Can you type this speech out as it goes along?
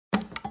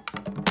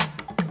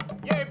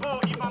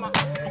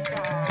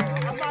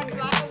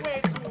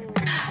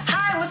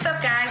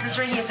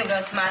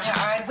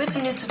SmartHairArt with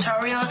a new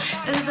tutorial.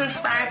 This is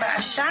inspired by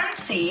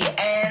Ashanti,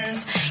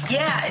 and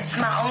yeah, it's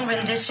my own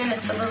rendition.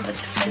 It's a little bit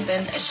different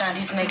than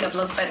Ashanti's makeup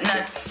look, but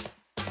not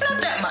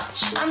that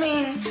much. I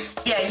mean,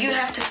 yeah, you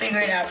have to figure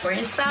it out for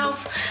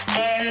yourself,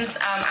 and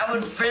I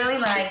would really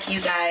like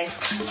you guys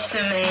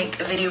to make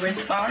a video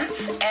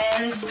response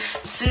and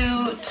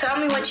to tell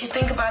me what you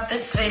think about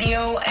this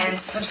video, and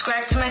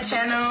subscribe to my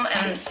channel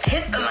and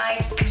hit the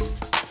like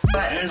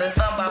button, the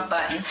thumb up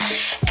button.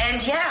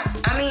 And yeah,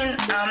 I mean,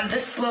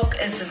 this look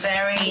is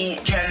very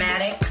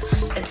dramatic.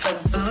 It's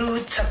a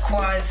blue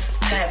turquoise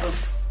type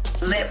of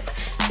lip,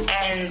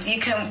 and you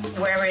can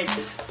wear it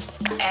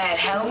at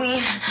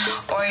Halloween,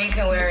 or you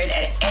can wear it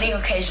at any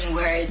occasion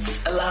where it's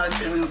allowed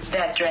to be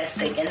that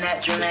drastic and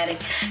that dramatic.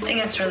 I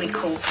think it's really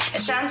cool.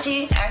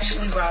 Ashanti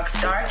actually rocks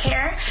dark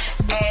hair,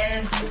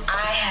 and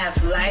I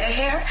have lighter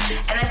hair,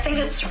 and I think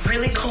it's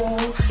really cool.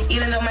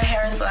 Even though my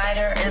hair is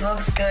lighter, it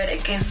looks good.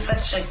 It gives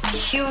such a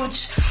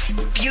huge,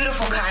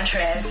 beautiful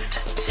contrast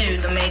to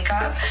the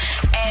makeup.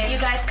 And you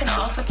guys can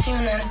also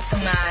tune in to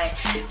my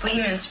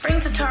Bohemian Spring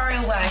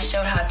tutorial where I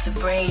showed how to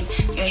braid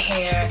your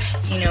hair,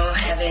 you know,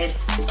 have it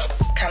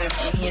coming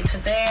from here to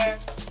there.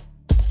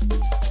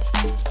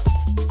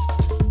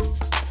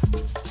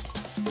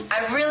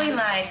 I really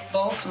like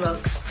both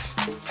looks,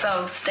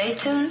 so stay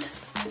tuned.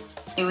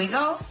 Here we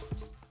go.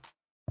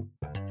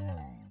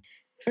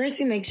 First,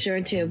 you make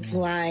sure to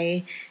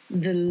apply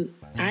the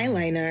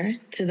eyeliner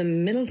to the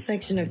middle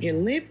section of your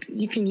lip.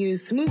 You can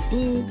use Smooth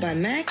Blue by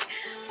MAC,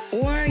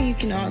 or you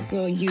can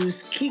also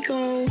use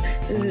Kiko.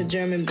 This is a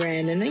German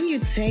brand. And then you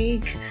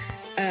take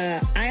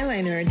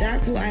eyeliner,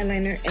 dark blue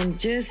eyeliner, and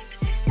just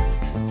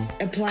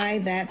apply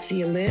that to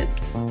your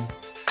lips.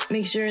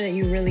 Make sure that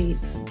you really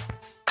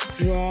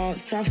draw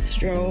soft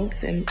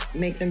strokes and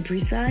make them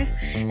precise.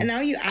 And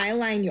now you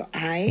eyeline your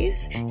eyes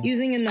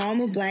using a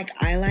normal black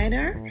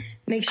eyeliner.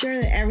 Make sure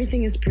that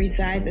everything is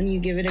precise, and you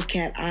give it a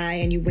cat eye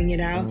and you wing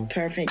it out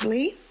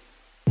perfectly.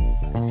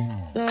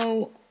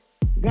 So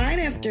right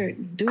after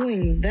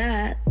doing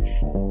that,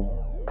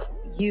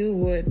 you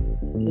would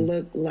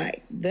look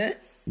like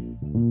this.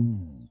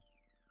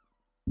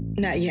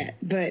 Not yet,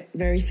 but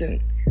very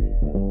soon.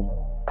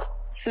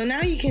 So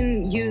now you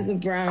can use a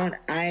brown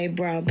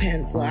eyebrow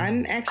pencil.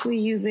 I'm actually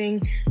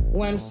using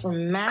one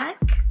from MAC,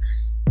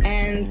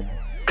 and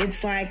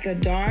it's like a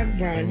dark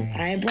brown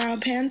eyebrow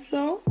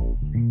pencil.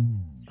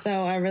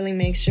 So I really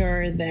make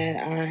sure that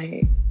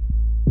I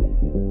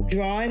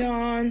draw it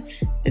on.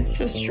 It's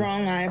a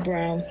strong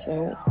eyebrow,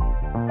 so,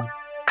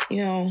 you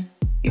know,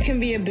 you can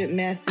be a bit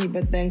messy,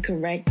 but then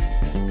correct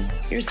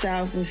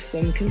yourself with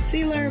some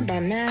concealer by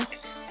MAC,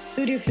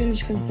 Studio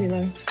Finish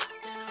Concealer,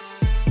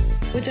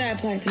 which I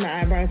apply to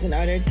my eyebrows in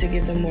order to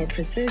give them more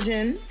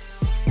precision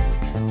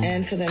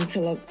and for them to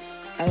look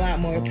a lot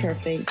more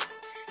perfect.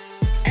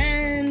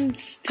 And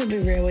to be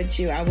real with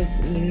you, I was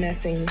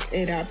messing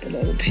it up a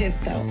little bit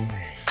though.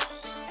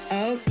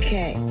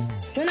 Okay,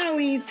 so now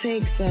we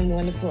take some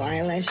wonderful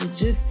eyelashes,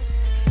 just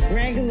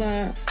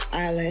regular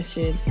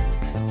eyelashes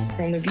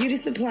from the beauty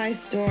supply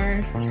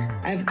store.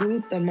 I've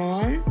glued them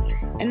on,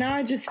 and now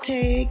I just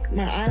take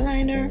my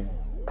eyeliner,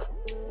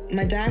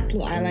 my dark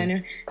blue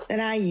eyeliner that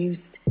I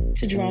used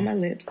to draw my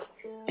lips,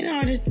 in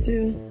order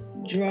to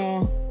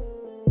draw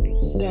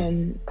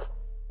some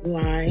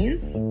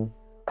lines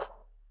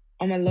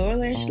on my lower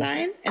lash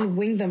line and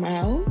wing them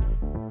out.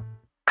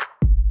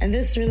 And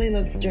this really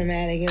looks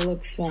dramatic. It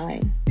looks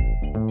fine.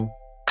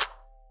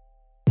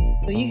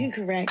 So you can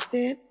correct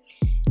it.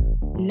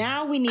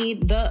 Now we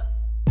need the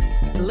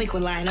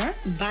liquid liner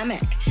by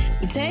MAC.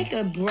 We take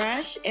a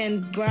brush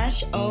and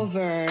brush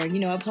over, you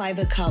know, apply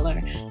the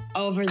color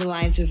over the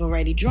lines we've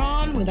already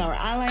drawn with our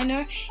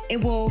eyeliner.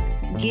 It will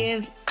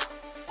give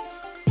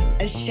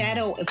a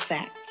shadow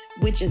effect,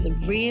 which is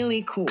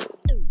really cool,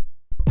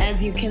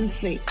 as you can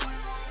see.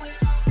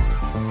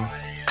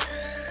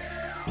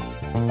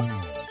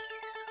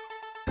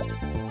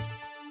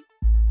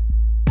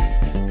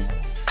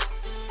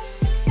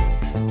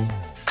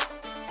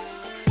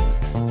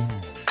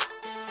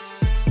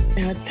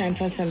 Now it's time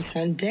for some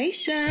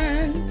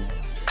foundation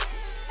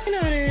in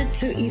order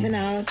to even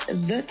out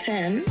the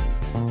 10,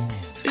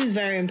 which is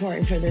very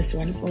important for this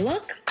wonderful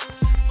look.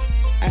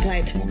 I apply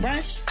it to my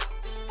brush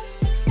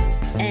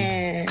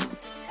and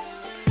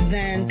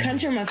then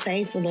contour my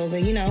face a little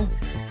bit. You know,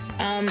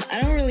 I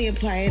don't really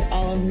apply it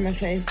all over my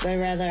face, but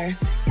rather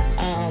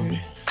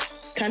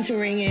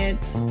contouring it,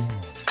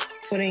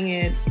 putting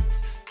it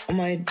on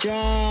my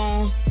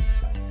jaw,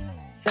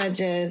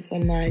 such as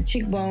on my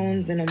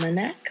cheekbones and on my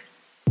neck.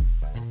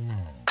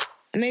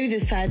 And maybe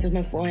the sides of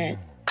my forehead.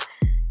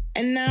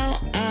 And now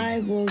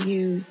I will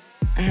use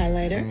a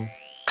highlighter,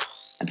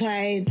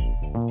 apply it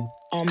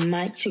on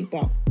my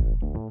cheekbone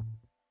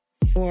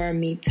for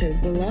me to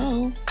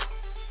glow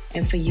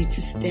and for you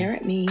to stare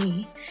at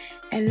me.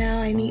 And now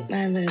I need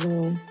my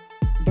little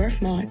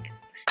birthmark.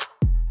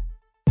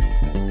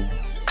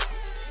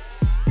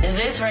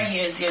 This right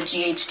here is your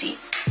GHD.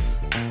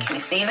 Can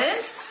you see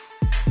this?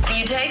 So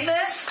you take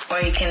this,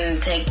 or you can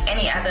take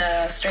any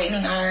other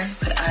straightening iron,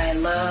 but I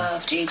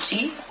love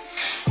GHD.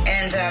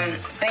 And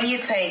then you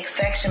take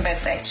section by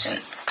section.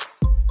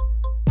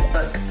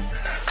 Look,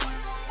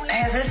 I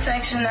have this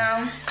section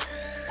now,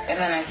 and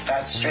then I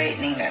start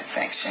straightening that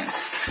section.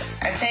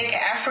 I take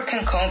an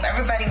African comb.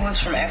 Everybody who's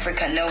from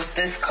Africa knows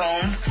this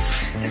comb.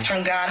 It's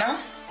from Ghana.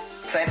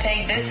 So I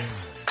take this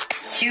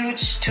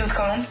huge tooth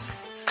comb.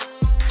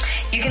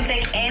 You can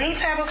take any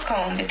type of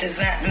comb. It does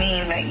not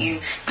mean that you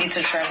need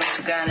to travel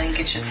to Ghana and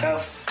get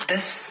yourself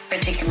this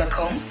particular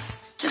comb.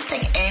 Just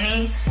take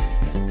any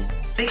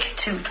big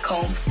tooth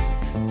comb,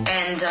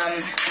 and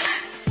then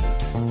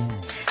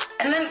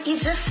you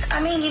just, I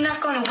mean, you're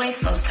not going to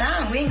waste no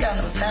time. We ain't got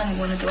no time. We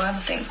want to do other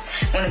things.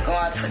 We want to go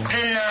out for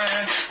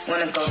dinner. We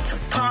want to go to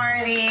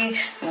party.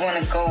 We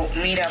want to go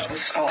meet up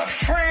with our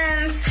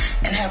friends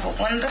and have a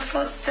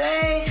wonderful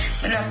day.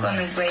 We're not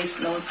going to waste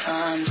no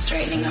time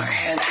straightening our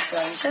hair this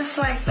way. Just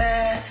like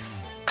that.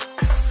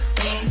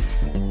 See?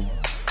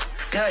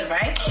 It's good,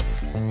 right?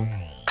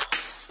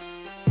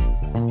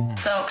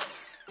 So,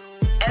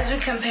 as we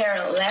compare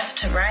left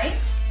to right,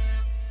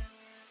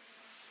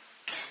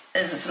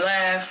 this is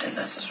left and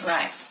this is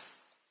right.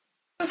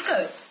 That's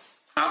good,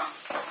 huh?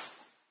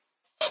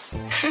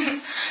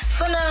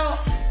 So now,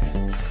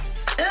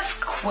 this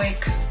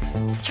quick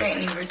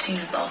straightening routine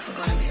is also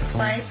going to be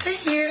applied to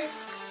here.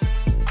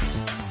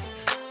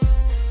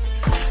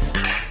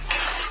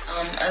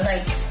 I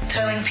like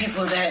telling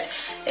people that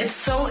it's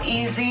so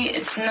easy.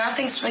 It's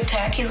nothing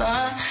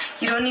spectacular.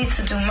 You don't need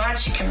to do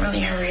much. You can really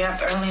hurry up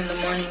early in the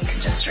morning. You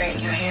can just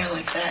straighten your hair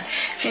like that.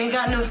 If you ain't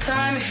got no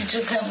time, if you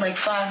just have like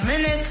 5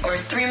 minutes or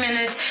 3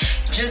 minutes,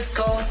 just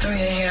go through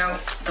your hair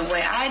the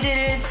way I did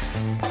it.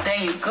 There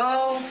you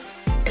go.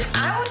 If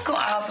I would go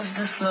out with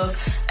this look,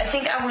 I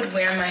think I would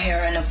wear my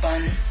hair in a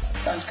bun or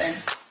something.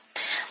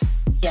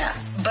 Yeah,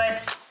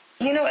 but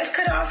you know, it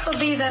could also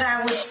be that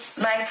I would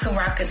like to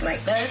rock it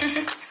like this.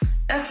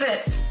 That's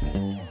it.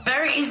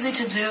 Very easy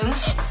to do.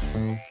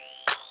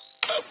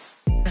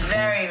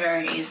 Very,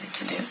 very easy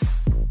to do.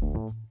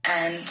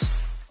 And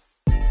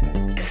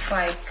it's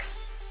like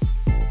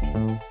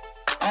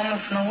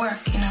almost no work,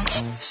 you know?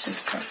 It's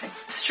just perfect.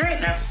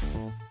 Straight now.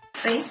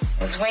 See?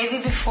 It was wavy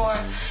before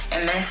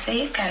and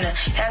messy. Kind of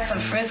had some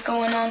frizz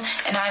going on.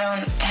 And I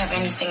don't have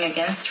anything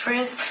against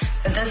frizz.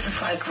 But this is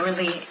like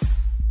really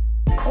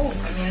cool.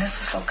 I mean, this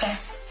is okay.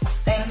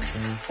 Thanks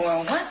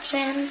for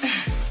watching.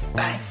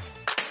 Bye.